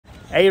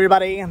Hey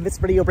everybody, this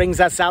video brings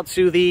us out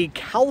to the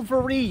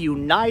Calvary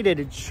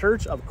United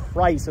Church of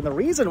Christ. And the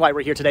reason why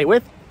we're here today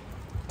with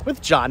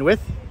John,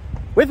 with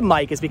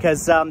Mike, is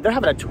because they're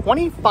having a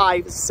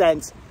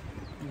 25-cent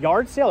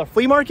yard sale or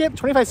flea market,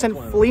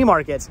 25-cent flea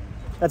market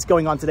that's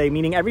going on today,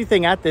 meaning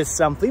everything at this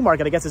flea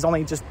market, I guess, is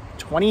only just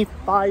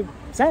 25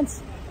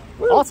 cents.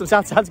 Woo. Awesome,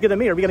 sounds good to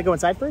me. Are we gonna go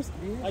inside first?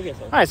 I guess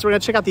so. All right, so we're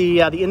gonna check out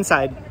the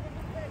inside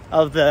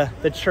of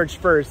the church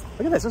first.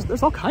 Look at this,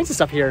 there's all kinds of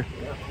stuff here.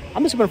 Yeah.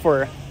 I'm just looking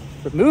for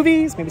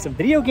movies, maybe some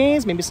video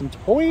games, maybe some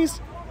toys.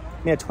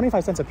 I mean, at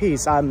 25 cents a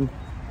piece, I mean,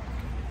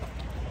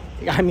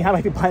 I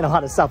might be buying a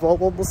lot of stuff.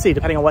 We'll see,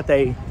 depending on what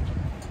they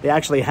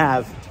actually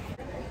have.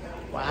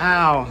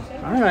 Wow,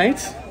 all right.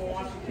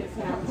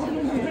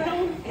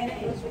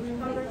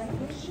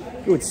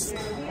 Ooh, it's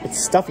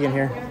stuffy in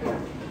here.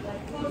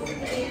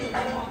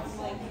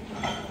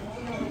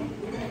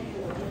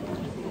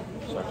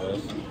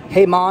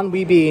 Hey, man,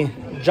 we be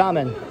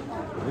jamming.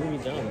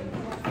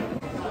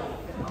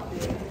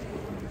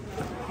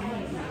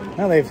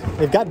 Well,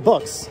 they've got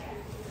books.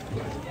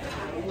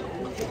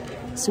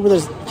 See,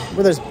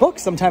 where there's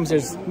books, sometimes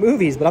there's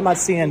movies, but I'm not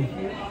seeing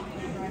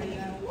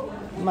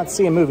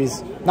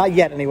movies. Not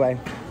yet, anyway.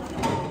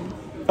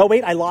 Oh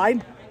wait, I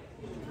lied.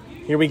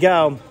 Here we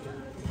go.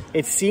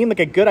 It seemed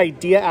like a good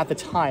idea at the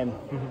time.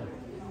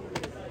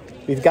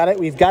 We've got it.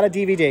 We've got a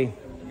DVD.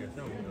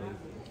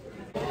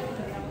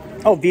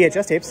 Oh,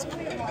 VHS tapes.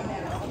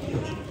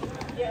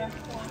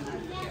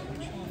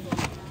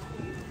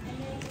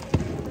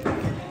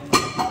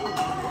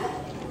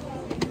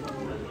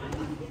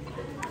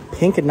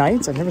 Pink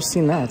Nights? I've never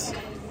seen that.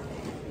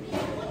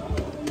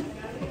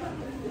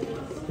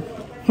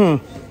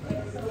 VCR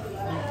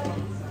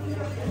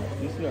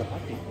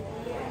hockey.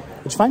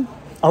 Which one?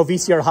 Oh,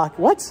 VCR hockey.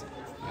 What?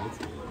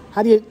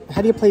 How do you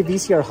play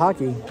VCR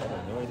hockey? I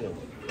have no idea.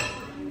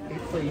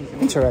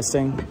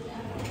 Interesting.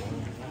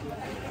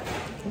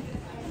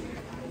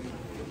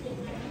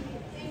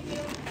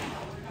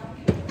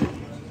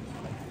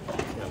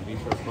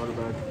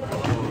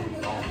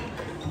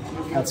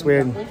 That's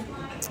weird.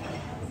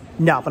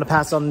 No, I'm gonna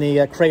pass on the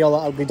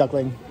Crayola Ugly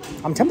Duckling.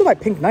 I'm tempted by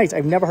Pink Nights.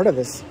 I've never heard of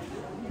this.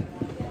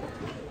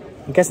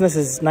 I'm guessing this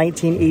is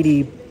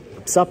 1980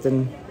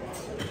 something.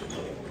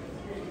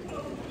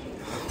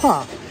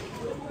 Huh.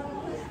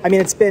 I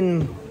mean,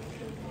 the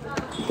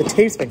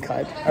tape's been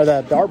cut, or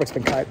the artwork's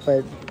been cut,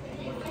 but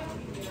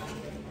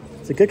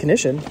it's a good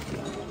condition.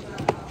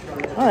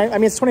 All right, I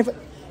mean, it's 25,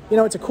 you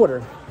know, it's a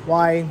quarter.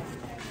 Why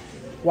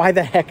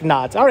the heck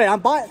not? All right,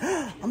 I'm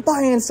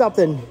buying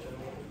something.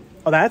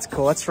 Oh, that's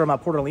cool. That's from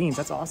Port Orleans.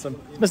 That's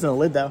awesome. It's missing the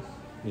lid, though.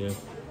 Yeah.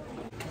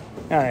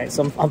 All right,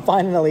 so I'm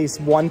finding at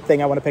least one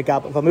thing I want to pick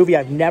up of a movie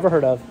I've never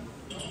heard of.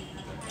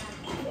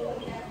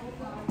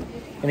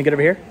 Any good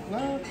over here?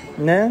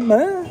 No.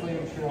 No?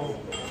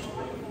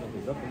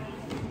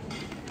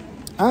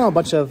 Oh, a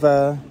bunch of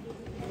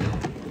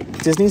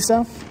Disney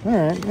stuff. All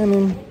right. I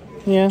mean,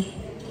 yeah.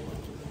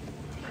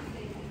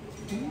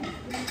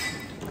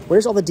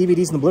 Where's all the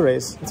DVDs and the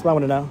Blu-rays? That's what I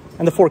want to know.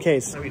 And the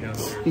 4Ks.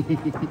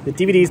 The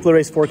DVDs,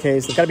 Blu-rays,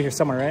 4Ks. They've got to be here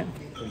somewhere, right?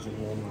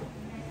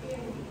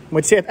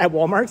 What'd you say, at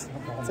Walmart? Is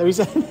that what you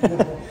said?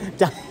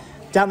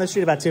 down the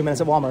street about 2 minutes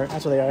at Walmart.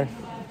 That's where they are.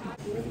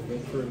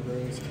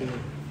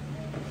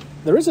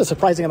 There is a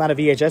surprising amount of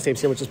VHS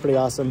tapes here, which is pretty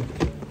awesome.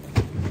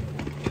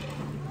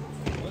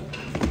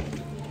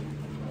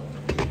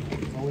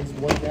 Always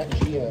want that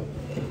Geo.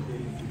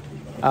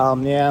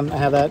 Yeah, I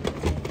have that.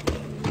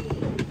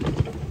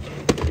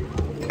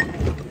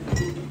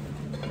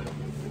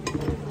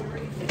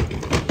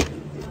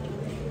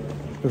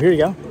 Oh, here you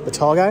go. The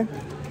tall guy.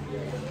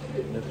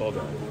 The tall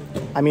guy.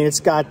 I mean, it's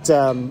got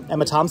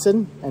Emma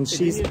Thompson, and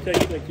she's... Didn't you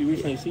say, like, you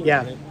recently seen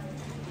yeah. It?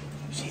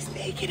 She's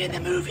naked in the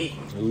movie.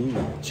 Ooh.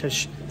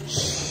 She's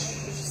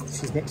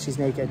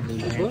naked.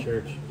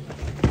 Church.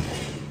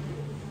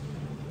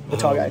 The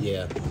tall guy.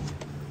 Yeah.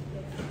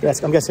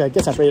 Yes, I guess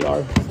that's rated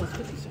R.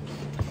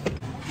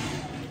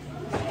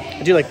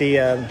 I do like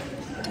the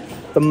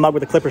mug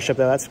with the clipper ship,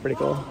 though. That's pretty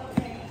cool.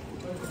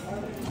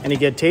 Any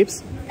good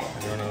tapes? I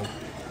don't know.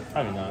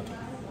 Probably not.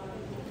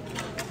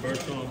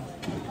 First one.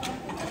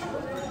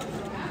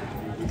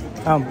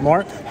 Oh,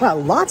 more? Wow,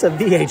 lots of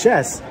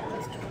VHS.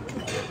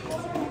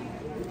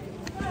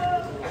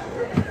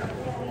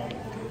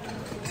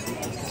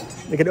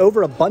 Like an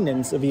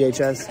overabundance of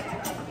VHS.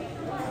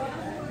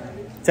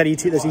 Is that ET?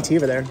 There's ET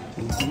over there.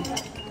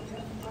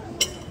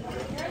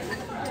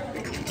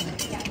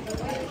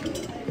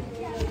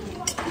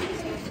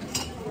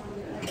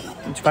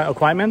 Did you find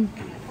Aquaman?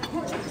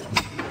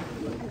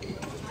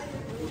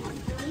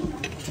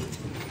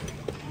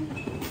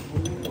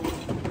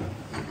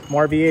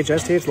 More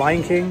VHS tapes.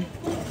 Lion King.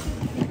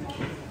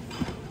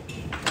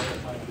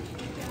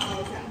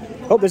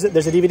 Oh, there's a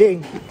DVD.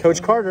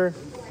 Coach Carter.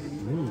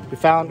 We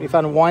found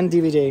one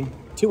DVD.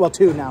 Two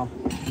now.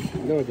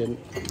 No, it didn't.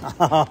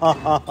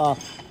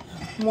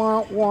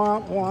 Wah, wah,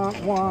 wah,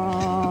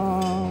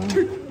 wah.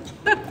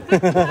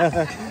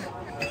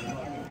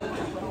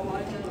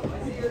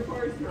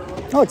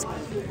 Oh, it's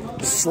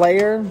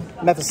Slayer,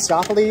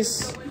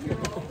 Mephistopheles.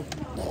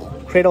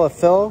 Cradle of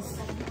Filth.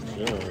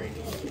 Sure.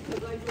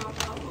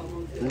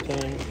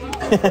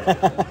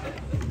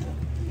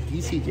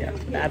 Easy. Yeah,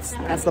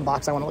 that's the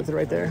box I want to look through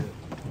right there.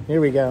 Here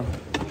we go.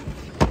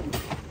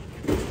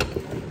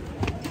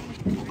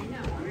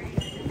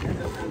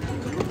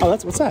 Oh,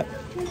 what's that?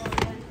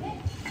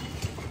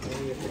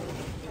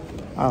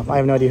 Oh, I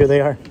have no idea who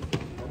they are.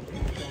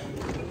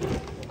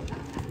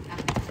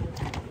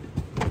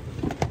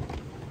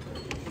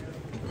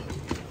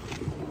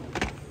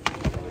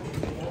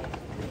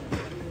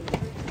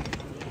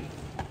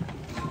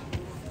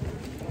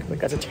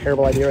 That's a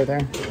terrible idea right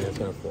there.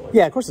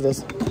 Yeah, of course it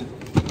is.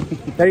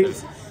 There you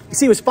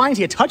see, it was fine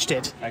until you touched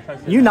it.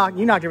 You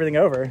knocked everything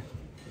over.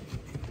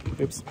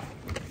 Oops.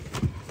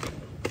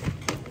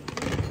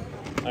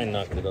 I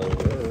knocked it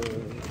over.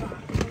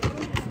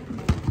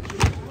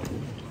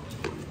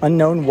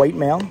 Unknown white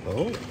male.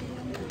 Oh.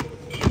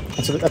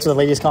 That's what the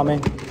ladies call me.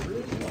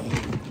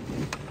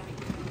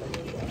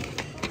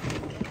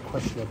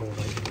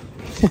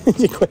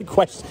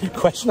 Questionable.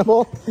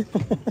 Questionable.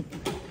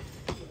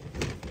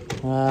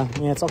 Yeah,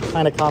 it's all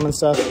kind of common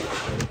stuff.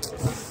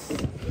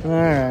 All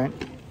right.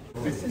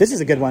 This is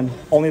a good one.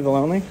 Only the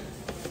Lonely.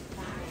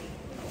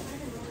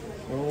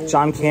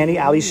 John Candy,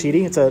 Ali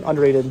Sheedy. It's an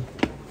underrated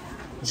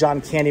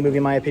John Candy movie,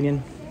 in my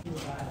opinion.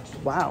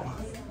 Wow.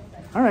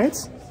 All right.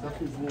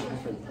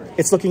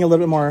 It's looking a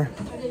little bit more,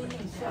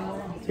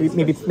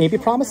 maybe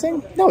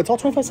promising. No, it's all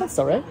 25 cents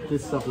though, right?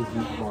 This stuff is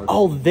marked.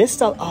 Oh, this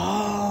stuff.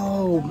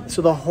 Oh,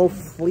 so the whole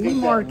flea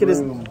market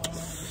is.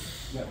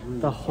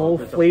 The whole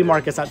flea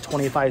market's at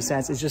 25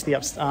 cents. It's just the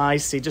I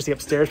see, just the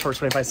upstairs part is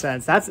 25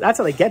 cents. That's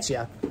how they get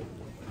you.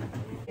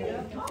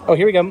 Oh,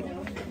 here we go.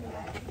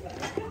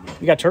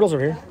 We got turtles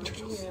over here.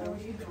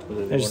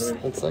 There's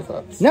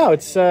Cyclops. no,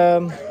 it's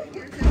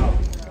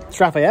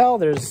Raphael.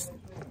 There's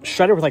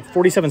Shredder with like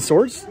 47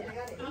 swords.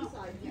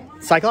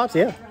 Cyclops,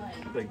 yeah.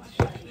 Oh,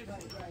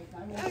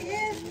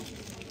 yeah.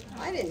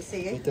 I didn't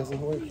see it. It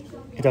doesn't work.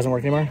 It doesn't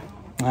work anymore.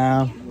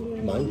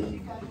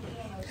 Mine.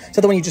 Is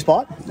that the one you just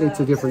bought? It's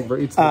a different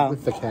version. It's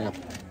with the cap.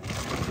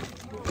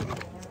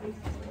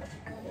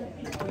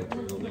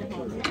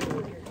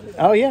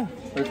 Oh yeah.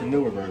 There's a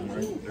newer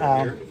version,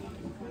 right?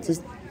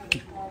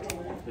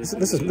 This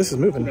is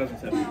moving.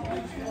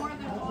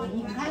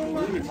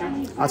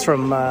 That's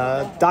from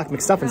Doc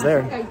McStuffins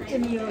there.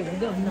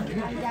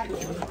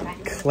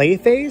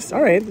 Clayface?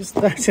 All right, there's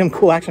some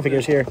cool action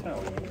figures here.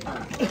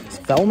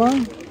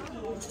 Velma.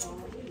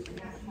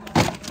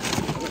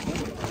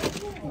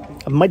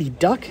 A Mighty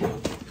Duck.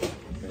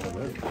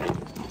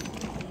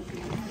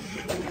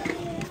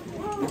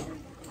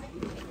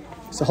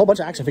 There's a whole bunch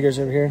of action figures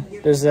over here.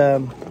 There's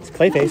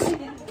Clayface.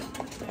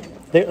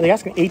 They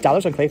asking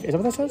 $8 on Clayface. Is that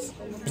what that says?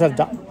 Or is that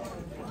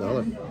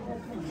 $1?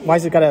 Why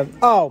is it got a?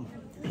 Oh,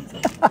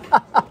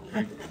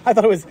 I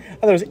thought it was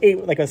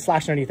 8, like a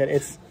slash underneath it.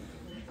 It's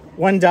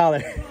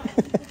 $1.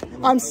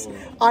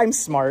 I'm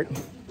smart.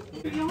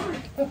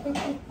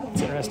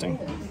 It's interesting.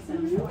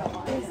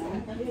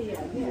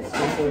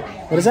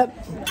 What is that?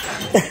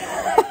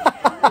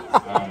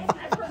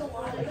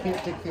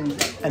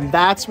 And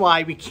that's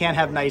why we can't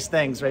have nice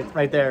things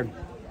right there.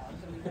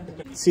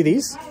 See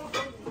these?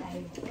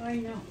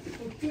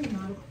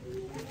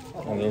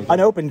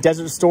 Unopened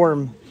Desert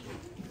Storm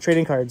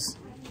trading cards.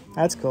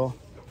 That's cool.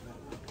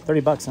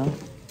 $30, huh?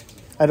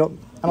 I don't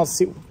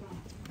see.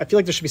 I feel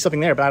like there should be something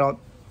there, but I don't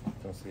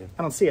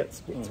see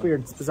it. It's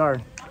weird. It's bizarre.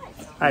 All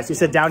right, so you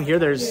said down here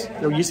there's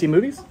UC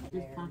movies?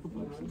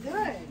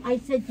 I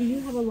said, do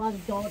you have a lot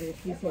of daughters?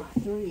 He said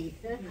 3.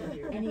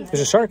 And he There's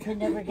a shark. can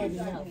never get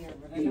enough.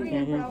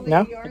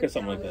 No? I got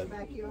something like that.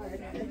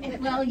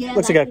 Well, yeah.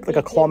 Looks like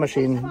a claw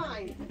machine.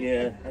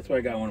 Yeah, that's where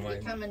I got one of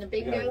mine. Come in the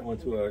big I note?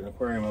 went to an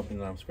aquarium up in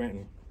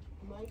Scranton.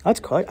 That's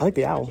cool. I like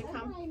the owl.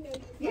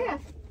 Yeah.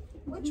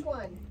 Which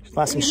one?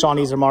 Last name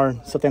Shawnees or more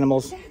stuffed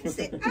animals.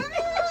 See,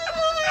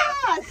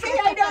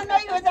 I don't know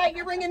you without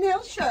your Ring and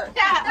Hill shirt.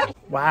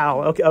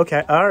 Wow.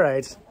 Okay. All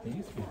right.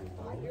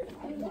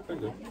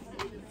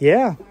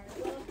 Yeah.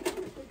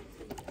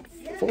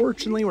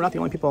 Fortunately, we're not the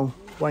only people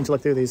wanting to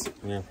look through these.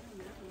 Yeah.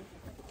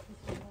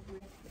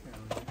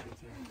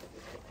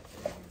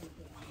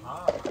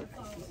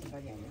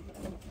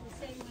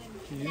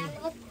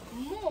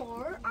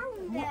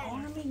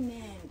 Army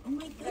men. Oh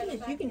my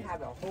goodness, you can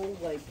have a whole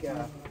the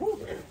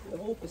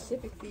whole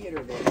Pacific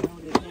Theater there.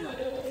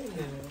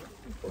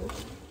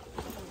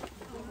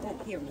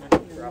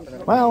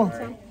 Well,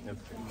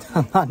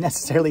 I'm not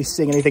necessarily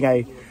seeing anything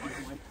I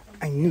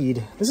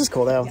need. This is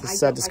cool though. This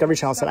Discovery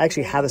Channel set. I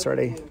actually have this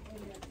already.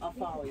 I'll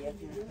follow you.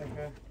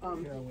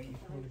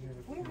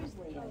 Where is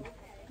Liam?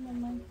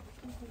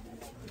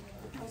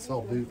 It's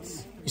all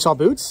boots. You saw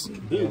boots?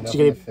 Yeah, Did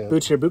you get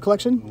boots in your boot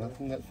collection?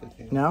 Nothing that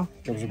fit. No?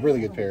 It was a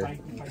really good pair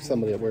for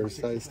somebody that wears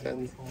size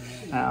 10s.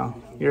 Oh.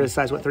 You're a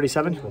size what,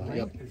 37?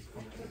 Yep.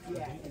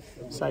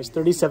 Size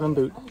 37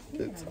 boot.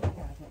 It's,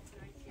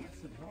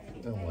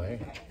 no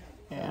way.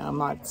 Yeah, I'm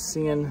not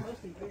seeing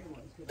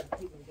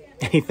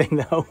anything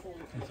though.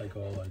 It's like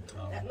all like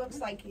That looks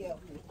like you.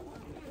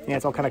 Yeah,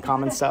 it's all kind of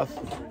common stuff.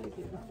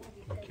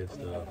 kid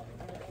stuff.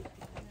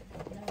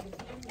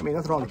 I mean,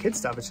 nothing wrong with the kid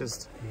stuff. It's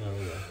just, No,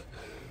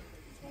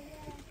 yeah.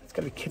 it's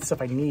gotta be kid stuff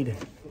I need.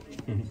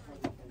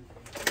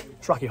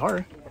 It's Rocky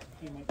Horror.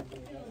 I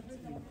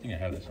think I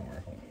have this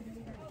somewhere.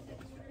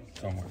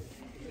 Somewhere.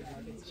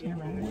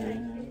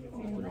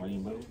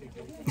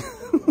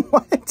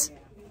 What?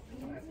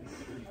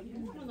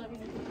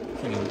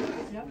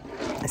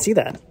 I see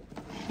that.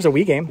 There's a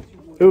Wii game.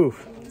 Ooh,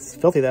 it's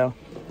filthy though.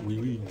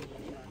 Wee.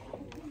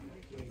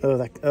 Oh,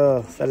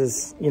 that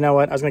is. You know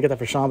what? I was gonna get that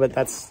for Sean, but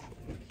that's.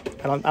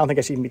 I don't think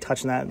I should even be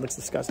touching that. It looks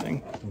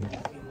disgusting.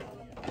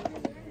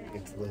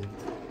 It's lit.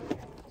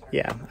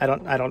 Yeah, I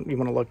don't even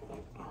want to look.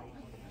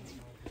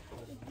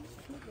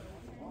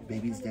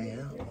 Baby's Day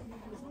Out.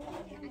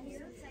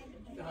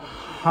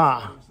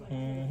 Huh.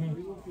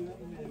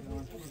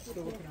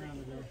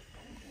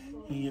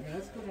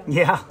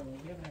 Yeah.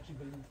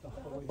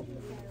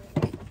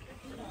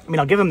 I mean,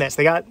 I'll give them this.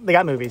 They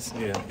got movies.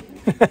 Yeah.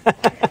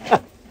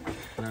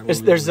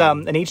 There's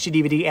an HD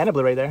DVD and a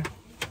Blu-ray there.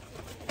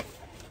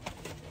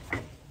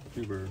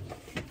 Super.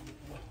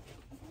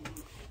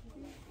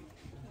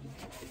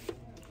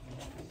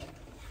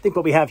 I think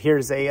what we have here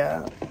is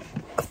a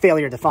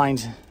failure to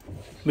find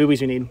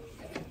movies we need.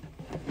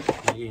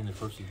 In the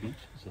Percy Beach,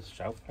 it's a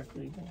Shout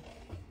Factory.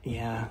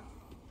 Yeah.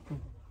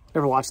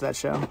 Never watched that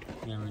show.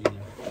 Never either.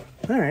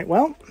 All right.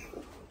 Well,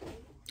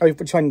 are you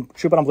trying to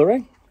troop it on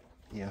Blu-ray?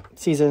 Yeah.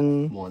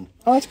 Season 1.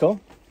 Oh, that's cool.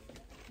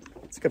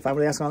 It's a good find.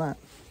 What are they asking on that?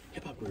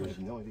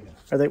 No idea.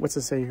 Are they? What's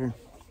it say here?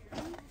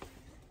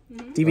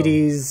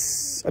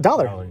 DVDs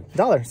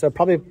 $1. So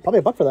probably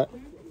 $1 for that.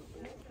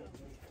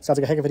 Sounds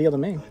like a heck of a deal to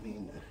me. I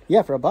mean,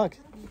 Yeah, for $1.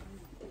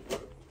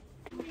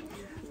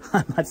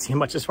 I'm not seeing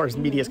much as far as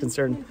media is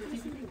concerned.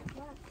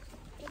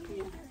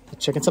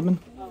 Checking something?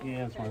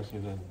 Yeah, that's why I see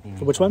that.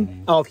 For which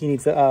one? Oh, if he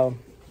needs the. Oh.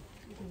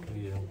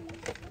 Yeah.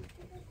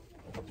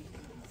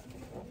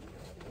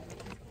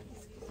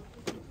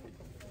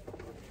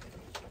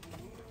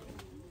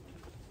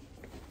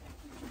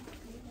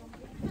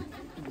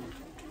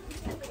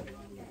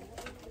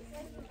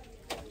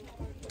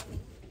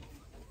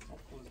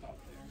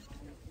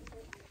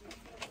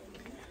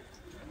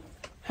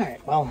 All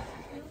right. Well,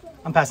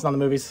 I'm passing on the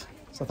movies.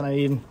 It's nothing I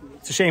need.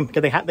 It's a shame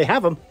because they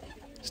have them.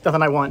 It's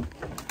nothing I want.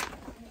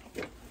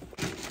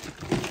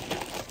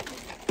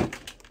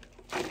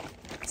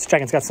 This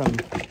dragon's got some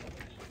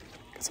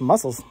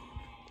muscles.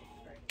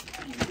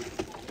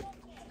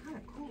 Kind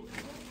of cool.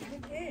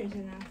 It is,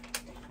 and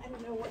I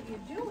don't know what you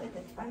do with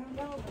it. I don't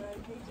know, but I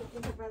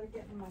think I'd rather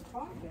get in my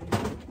coffin.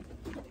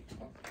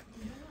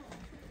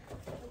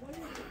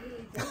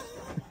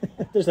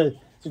 There's a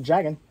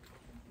dragon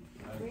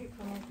Great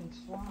for making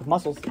swamp. with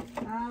muscles.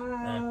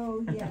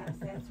 Oh, yes,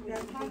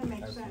 that kind of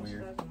makes sense.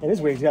 weird. Doesn't It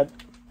is weird. He's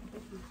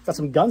got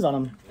some guns on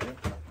him.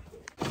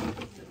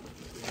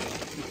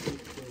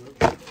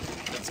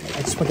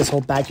 I just put this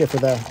whole bag here for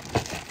the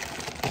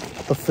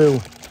foo.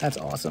 That's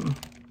awesome.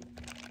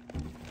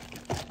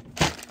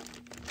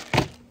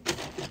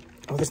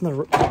 Oh, there's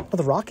another. Oh,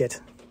 the rocket.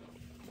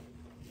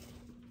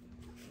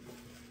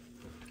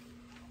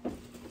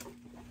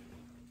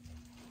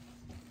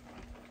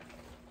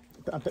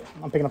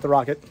 I'm picking up the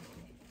rocket.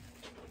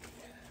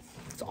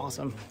 It's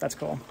awesome. That's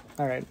cool.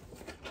 All right.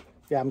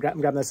 Yeah, I'm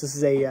grabbing this. This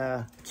is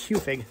a Q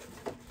fig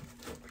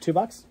for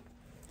 $2.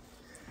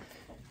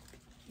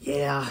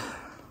 Yeah.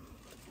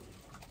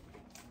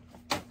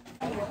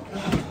 I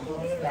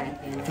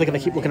feel like if I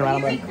keep looking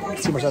around, I'm gonna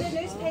see more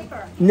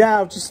stuff.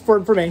 No, just for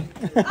me.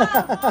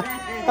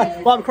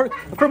 Well, I'm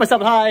recording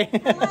myself. Hi.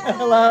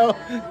 Hello.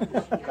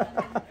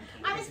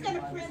 I was going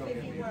to print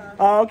if you were.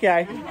 Oh,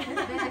 okay.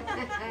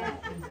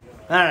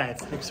 All right.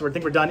 So I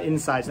think we're done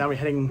inside. So now we're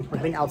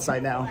heading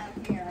outside now.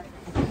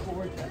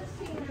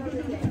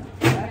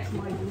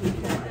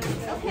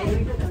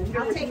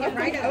 I'll take it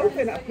right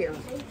open up here.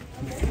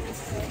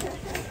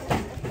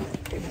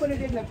 Put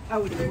it in the,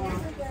 oh, it's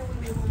wrong.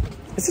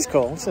 This is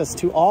cool. It says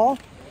to all,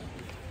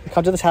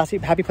 come to this happy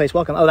place.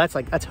 Welcome. Oh,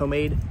 that's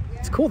homemade.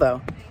 It's cool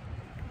though.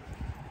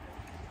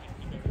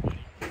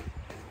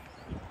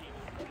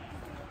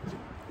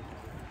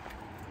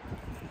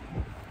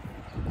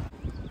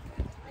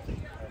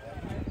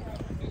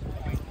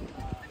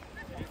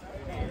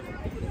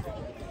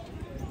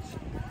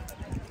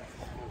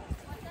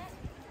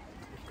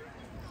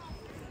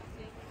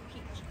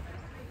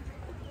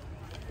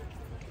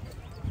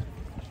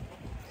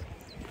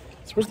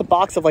 So where's the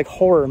box of like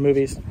horror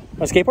movies?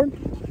 A skateboard?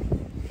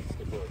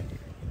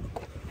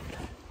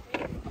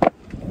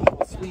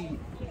 oh, sweet.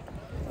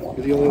 You're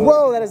the only one.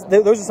 Whoa,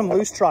 those are some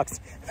loose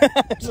trucks.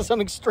 Those are some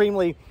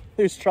extremely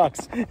loose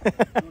trucks. With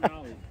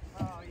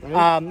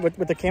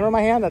the camera in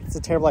my hand, that's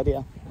a terrible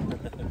idea.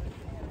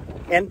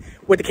 And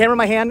with the camera in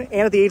my hand,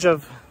 and at the age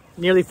of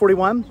nearly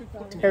 41,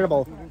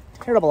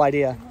 terrible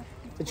idea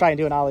to try and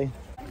do an ollie.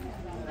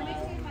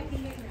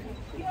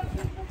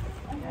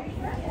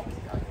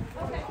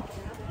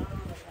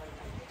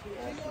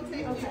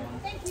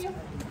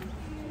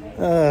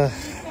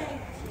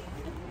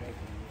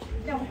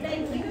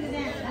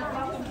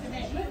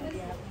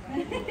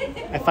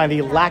 I find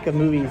the lack of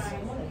movies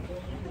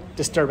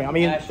disturbing. I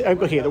mean,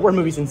 okay, there were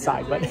movies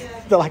inside, but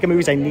the lack of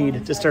movies I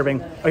need,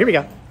 disturbing. Oh, here we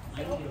go.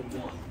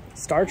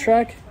 Star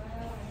Trek.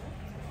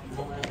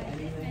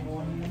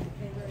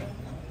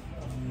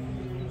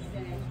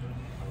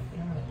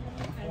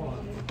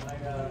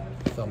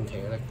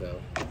 Thumbtack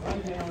though.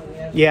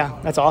 Yeah,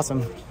 that's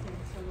awesome.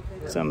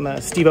 Some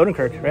Steve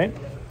Odenkirk, right?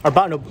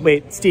 Or no,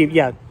 wait, Steve.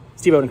 Yeah,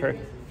 Steve Odenkirk.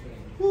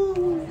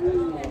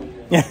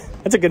 Yeah,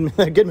 that's a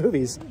good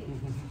movies.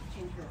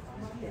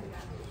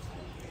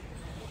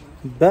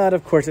 But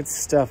of course, it's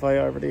stuff I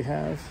already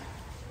have.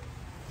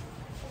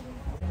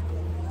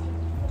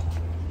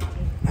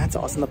 That's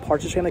awesome. The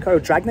Partridge Family car,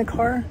 Dragnet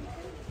car.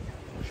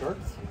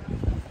 Shorts?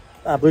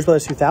 Blues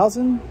Brothers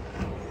 2000,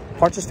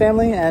 Partridge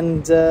Family,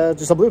 and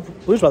just a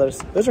Blues Brothers.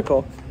 Those are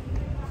cool.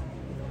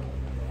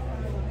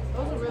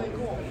 Those are really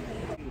cool.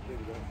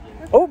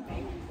 Oh.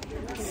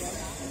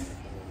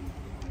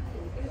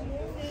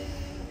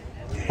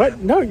 What?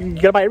 No, you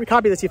gotta buy every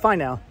copy that you find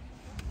now.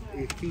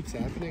 It keeps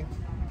happening.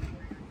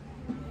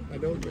 I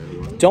don't really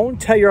want. Don't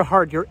tell your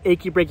heart, your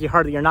achy breaky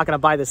heart, that you're not gonna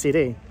buy the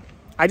CD.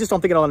 I just don't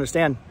think it'll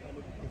understand.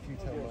 If you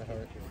tell my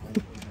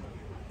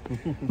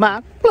heart.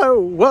 Might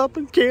blow up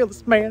and kill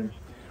this man.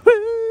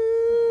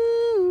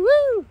 Woo,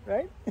 woo,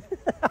 right?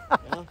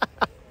 Yeah.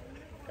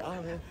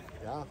 Yeah, man.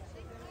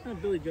 Yeah.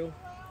 Billy Joe.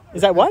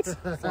 Is that what?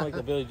 Sound like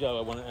the Billy Joe.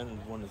 I want to end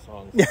one of the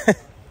songs.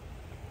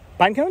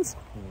 Pine cones?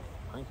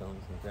 Pine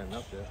cones. Okay,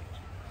 enough yet.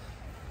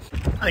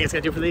 I think it's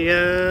gonna do for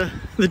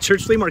the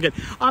church flea market.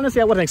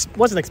 Honestly, I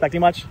wasn't expecting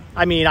much.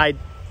 I mean, Yeah,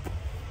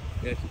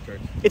 it's a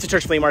church. it's a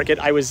church flea market.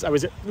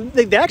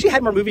 They actually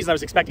had more movies than I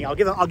was expecting. I'll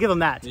give them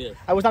that. Yeah.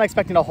 I was not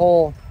expecting a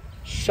whole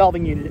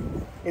shelving unit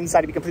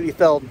inside to be completely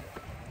filled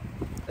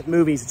with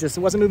movies. It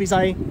wasn't movies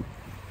I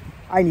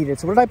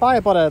needed. So what did I buy? I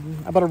bought a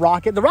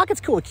rocket. The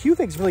rocket's cool. The Q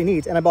thing's really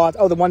neat. And I bought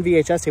the one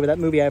VHS tape of that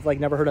movie I've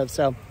never heard of.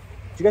 So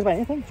did you guys buy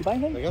anything? Did you buy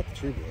anything? I got the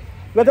True Blue.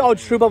 You got the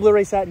Trubo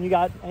Blu-ray set, and you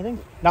got anything?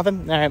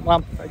 Nothing? All right,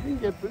 well. I didn't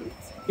get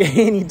boots.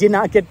 And you did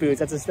not get boots.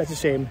 That's a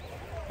shame.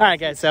 All right,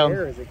 guys, so.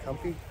 Chair, is it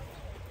comfy?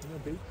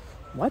 Boot?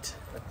 What?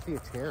 I see a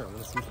chair. I'm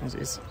gonna see. Oh,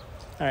 jeez.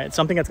 All right,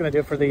 something that's going to do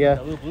it for the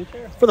little blue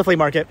chair? for the flea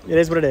market. It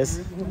is what it is.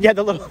 Yeah,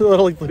 the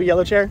little blue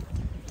yellow chair.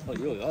 Oh,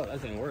 you really? Oh,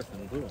 that's even worse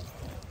than the blue one.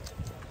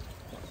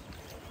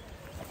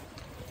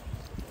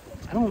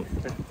 I don't.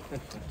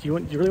 Do you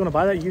really want to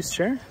buy that used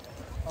chair?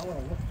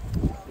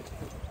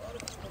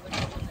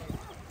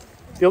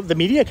 The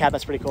media cap,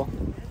 that's pretty cool.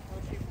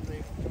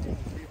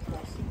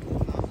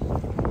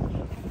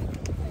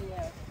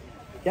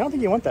 Yeah, I don't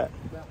think you want that.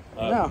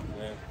 No, Yeah.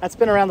 that's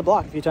been around the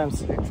block a few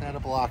times. It's at a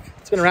block.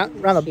 It's been around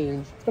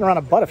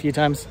a butt a few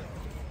times.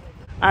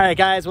 All right,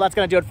 guys. Well, that's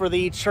gonna do it for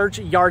the church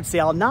yard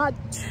sale. Not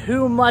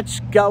too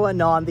much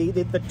going on. The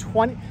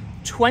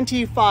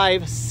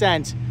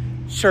 25-cent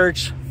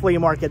church flea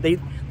market.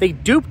 They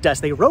duped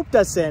us. They roped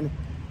us in,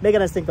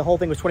 making us think the whole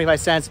thing was 25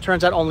 cents.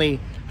 Turns out only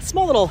a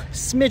small little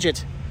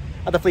smidget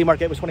of the flea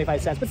market was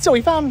 25 cents. But still,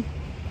 we found.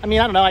 I mean,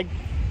 I don't know. I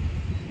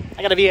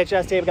got a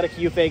VHS tape. I got a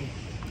Q-Fig.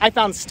 I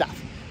found stuff.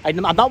 I'm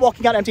not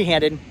walking out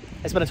empty-handed.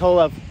 I spent a total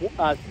of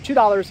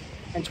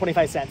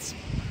 $2.25.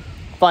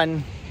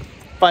 Fun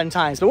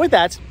times. But with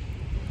that,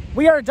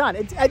 we are done.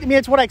 I mean,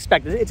 it's what I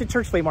expected. It's a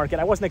church flea market.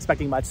 I wasn't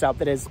expecting much, so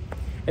it is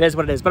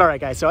what it is. But all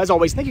right, guys. So as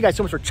always, thank you guys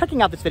so much for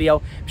checking out this video.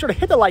 Be sure to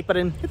hit the like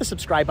button, hit the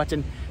subscribe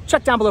button.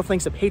 Check down below for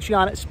links to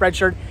Patreon,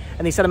 Spreadshirt,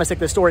 and the Cinema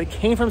Sickness store. It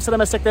came from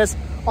Cinema Sickness.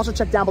 Also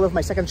check down below for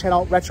my second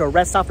channel, Retro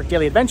Resell, for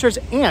daily adventures,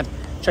 and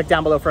check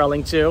down below for a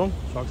link to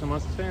Fox and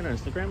Monsters fan on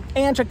Instagram.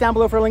 And check down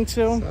below for a link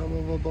to Some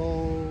of a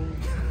bowl.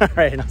 All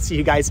right, and I'll see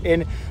you guys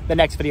in the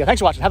next video. Thanks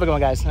for watching. Have a good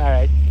one, guys. All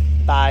right,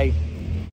 bye.